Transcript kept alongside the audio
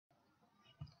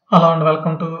Hello and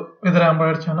welcome to Vidura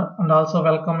Embedded channel, and also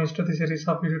welcome is to the series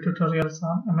of video tutorials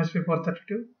on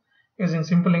MSP432 using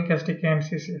SimpleLink SDK and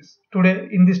CCS. Today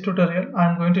in this tutorial I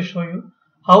am going to show you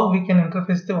how we can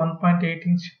interface the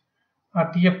 1.8-inch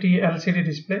TFT LCD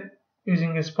display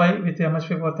using SPI with the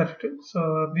MSP432.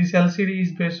 So this LCD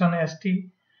is based on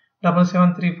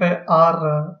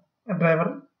ST7735R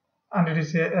driver, and it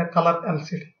is a color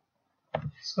LCD.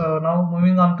 So now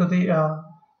moving on to the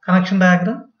connection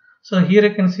diagram. So here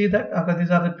you can see that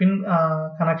these are the pin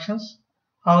connections,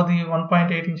 how the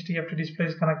 1.8-inch TFT display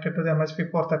is connected to the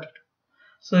MSP432.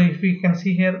 So if we can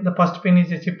see here, the first pin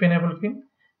is a chip enable pin,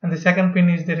 and the second pin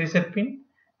is the reset pin,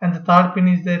 and the third pin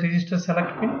is the register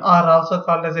select pin, or also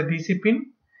called as a DC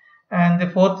pin, and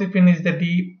the fourth pin is the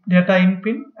data in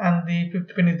pin, and the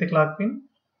fifth pin is the clock pin,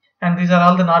 and these are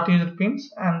all the not used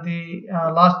pins, and the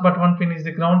last but one pin is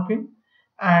the ground pin,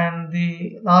 and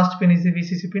the last pin is the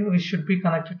VCC pin, which should be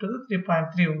connected to the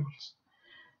 3.3 volts.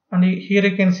 And here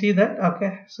you can see that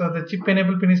so the chip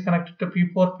enable pin is connected to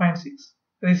P4.6,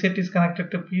 reset is connected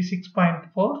to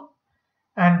P6.4,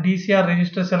 and DCR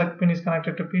register select pin is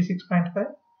connected to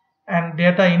P6.5, and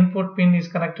data input pin is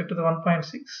connected to the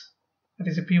 1.6, that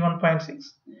is a P1.6,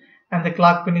 and the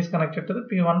clock pin is connected to the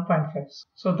P1.5.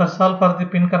 So that's all for the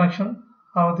pin connection,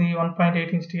 how the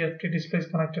 1.8-inch TFT display is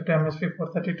connected to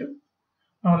MSP432.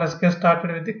 Now let's get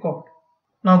started with the code.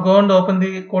 Now go and open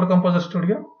the Code Composer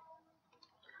Studio.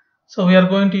 So we are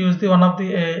going to use one of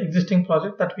the existing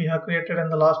project that we have created in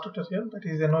the last tutorial, that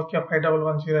is the Nokia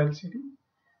 5110 LCD.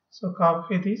 So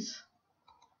copy this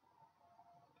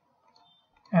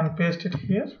and paste it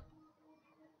here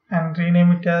and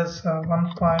rename it as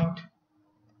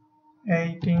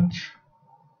 1.8-inch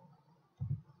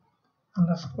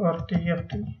underscore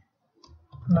TFT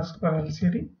underscore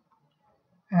LCD,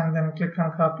 and then click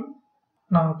on copy.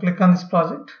 Now click on this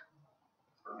project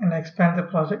and expand the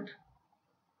project.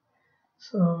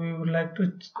 So we would like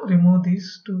to remove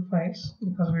these two files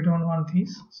because we don't want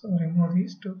these, so remove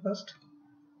these two first.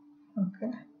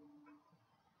 Okay,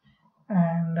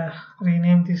 and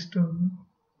rename this to,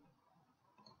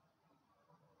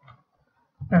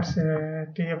 let's say,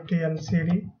 TFT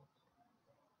LCD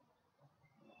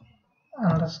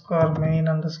underscore main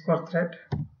underscore thread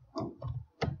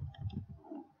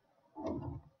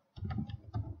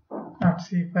 .c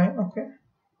file. Okay,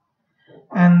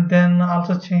 and then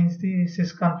also change the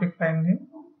Sysconfig file name.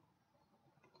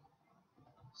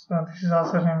 So this is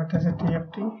also named as a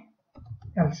TFT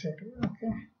LCD.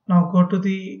 Okay, now go to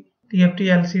the TFT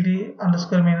LCD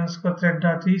underscore main underscore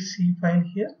thread.c file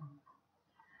here,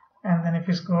 and then if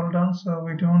you scroll down, so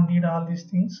we don't need all these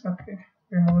things. Okay,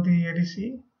 remove the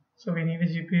ADC, so we need a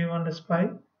GPU and a SPI,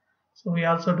 so we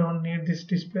also don't need this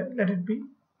display, let it be.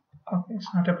 Okay,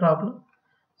 it's not a problem.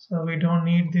 So we don't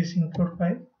need this input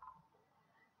file,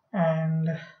 and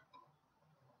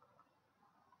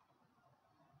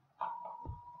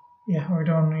yeah, we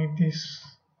don't need this.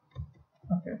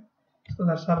 Okay, so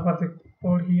that's all for the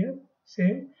code here.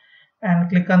 Save and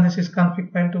click on the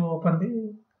Sysconfig file to open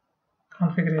the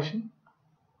configuration.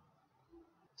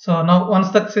 So now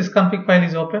once the Sysconfig file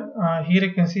is open, here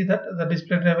you can see that the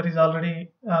display driver is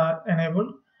already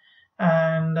enabled,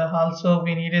 and also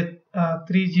we needed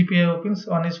 3 GPIO pins.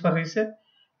 One is for reset,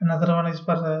 another one is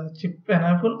for the chip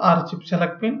enable or chip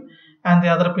select pin, and the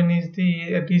other pin is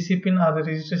the DC pin or the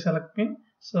register select pin.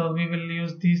 So we will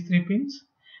use these 3 pins,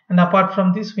 and apart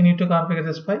from this we need to configure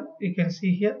the SPI. You can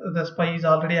see here the SPI is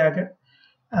already added.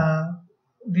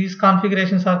 These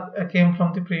configurations came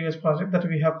from the previous project that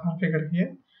we have configured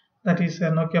here, that is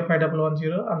Nokia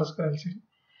 5110 underscore LCD.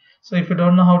 So if you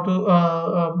don't know how to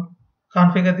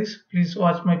configure this, please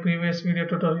watch my previous video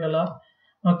tutorial on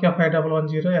Nokia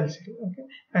 5110 LCD. Okay,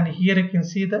 and here you can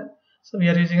see that, so we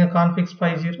are using a config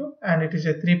SPI 0, and it is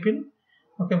a 3 pin.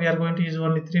 Okay, we are going to use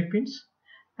only 3 pins,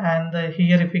 and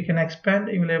here if we can expand,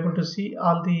 you will be able to see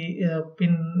all the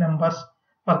pin numbers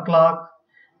for clock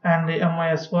and the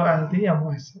MISO and the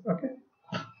MISO. Okay,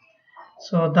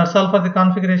 so that's all for the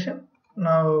configuration.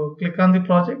 Now click on the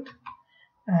project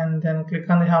and then click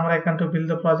on the hammer icon to build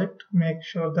the project. Make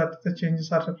sure that the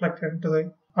changes are reflected into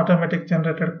the automatic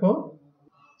generated code.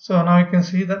 So now you can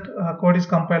see that code is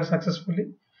compiled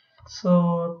successfully.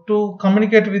 So to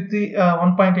communicate with the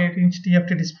 1.8-inch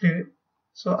TFT display,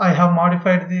 so I have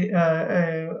modified the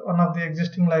one of the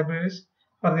existing libraries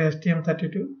for the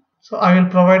STM32. So I will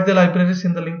provide the libraries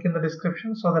in the link in the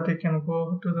description, so that you can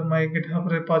go to my GitHub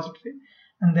repository,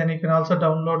 and then you can also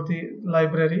download the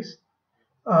libraries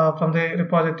from the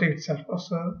repository itself.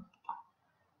 So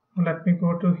let me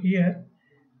go to here,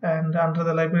 and under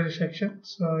the library section,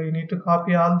 so you need to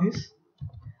copy all this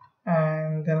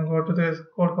and then go to the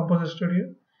Code Composer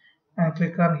Studio and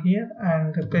click on here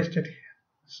and paste it here.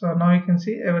 So now you can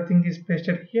see everything is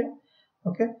pasted here.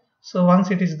 Okay, so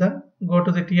once it is done, go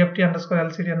to the TFT underscore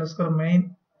LCD underscore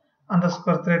main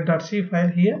underscore thread.c file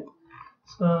here.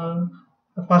 So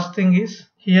the first thing is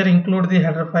here include the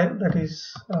header file, that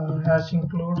is hash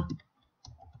include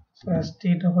so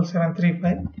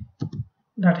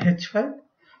ST7735.h file.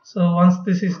 So once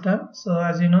this is done, so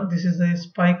as you know, this is the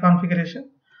SPI configuration.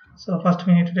 So first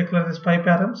we need to declare the SPI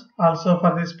params also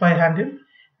for the SPI handle,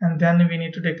 and then we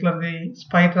need to declare the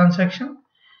SPI transaction,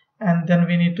 and then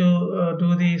we need to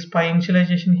do the SPI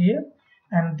initialization here,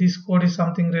 and this code is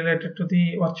something related to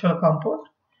the virtual component.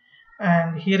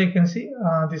 And here you can see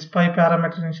the SPI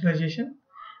parameter initialization,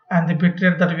 and the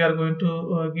bitrate that we are going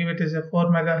to give it is a 4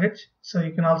 MHz. So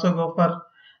you can also go for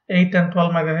 8 and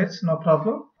 12 MHz, no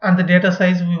problem. And the data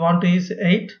size we want to use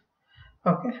 8.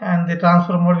 Okay, and the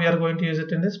transfer mode we are going to use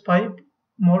it in the SPI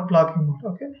mode, blocking mode.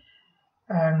 Okay,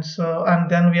 and so and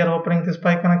then we are opening the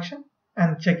SPI connection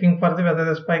and checking for the whether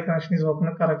the SPI connection is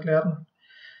opened correctly or not.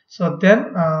 So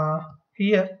then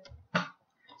here,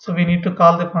 so we need to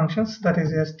call the functions, that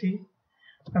is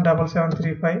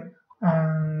ST7735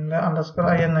 and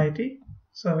underscore INIT,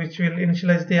 so which will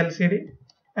initialize the LCD,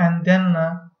 and then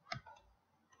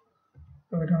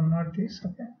we don't know this.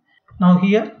 Okay, now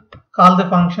here call the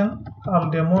function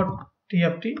called demo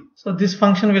TFT. So this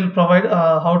function will provide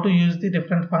how to use the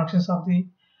different functions of the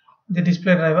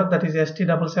display driver, that is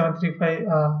ST7735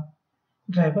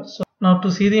 driver. So now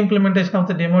to see the implementation of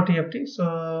the demo TFT,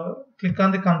 so click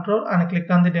on the control and click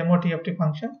on the demo TFT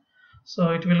function.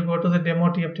 So it will go to the demo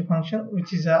TFT function,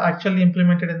 which is actually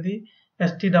implemented in the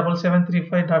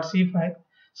ST7735.c file.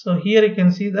 So here you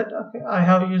can see that okay, I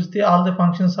have used all the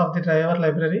functions of the driver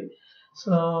library,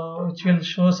 so which will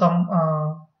show some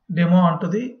demo onto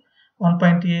the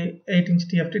 1.8-inch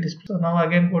TFT display. So now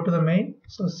again go to the main,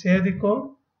 so save the code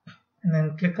and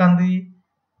then click on the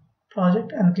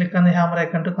project and click on the hammer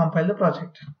icon to compile the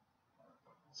project.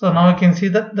 So now you can see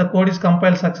that the code is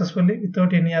compiled successfully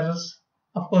without any errors.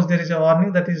 Of course, there is a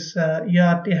warning, that is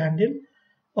ERT handle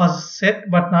was set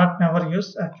but not never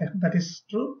used. Okay, that is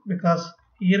true, because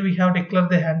here we have declared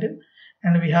the handle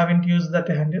and we haven't used that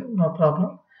handle, no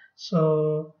problem.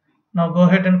 So now go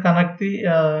ahead and connect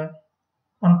the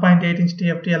 1.8-inch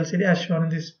TFT LCD as shown in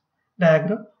this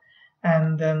diagram,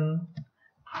 and then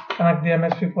connect the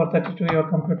MSP432 to your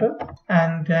computer,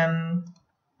 and then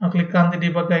now click on the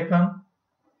debug icon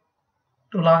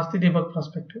to launch the debug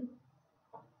perspective.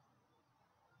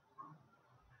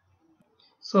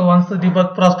 So once the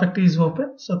debug perspective is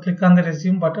open, so click on the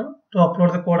resume button to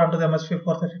upload the code onto the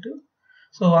MSP432.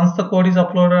 So once the code is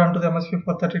uploaded onto the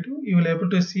MSP432, you will be able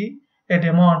to see a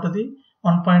demo onto the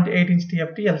 1.8-inch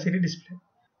TFT LCD display.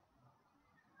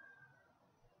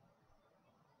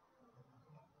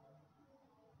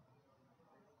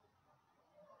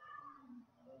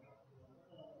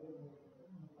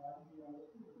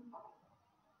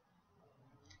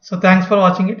 So thanks for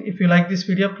watching it. If you like this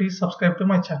video, please subscribe to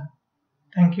my channel.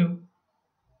 Thank you.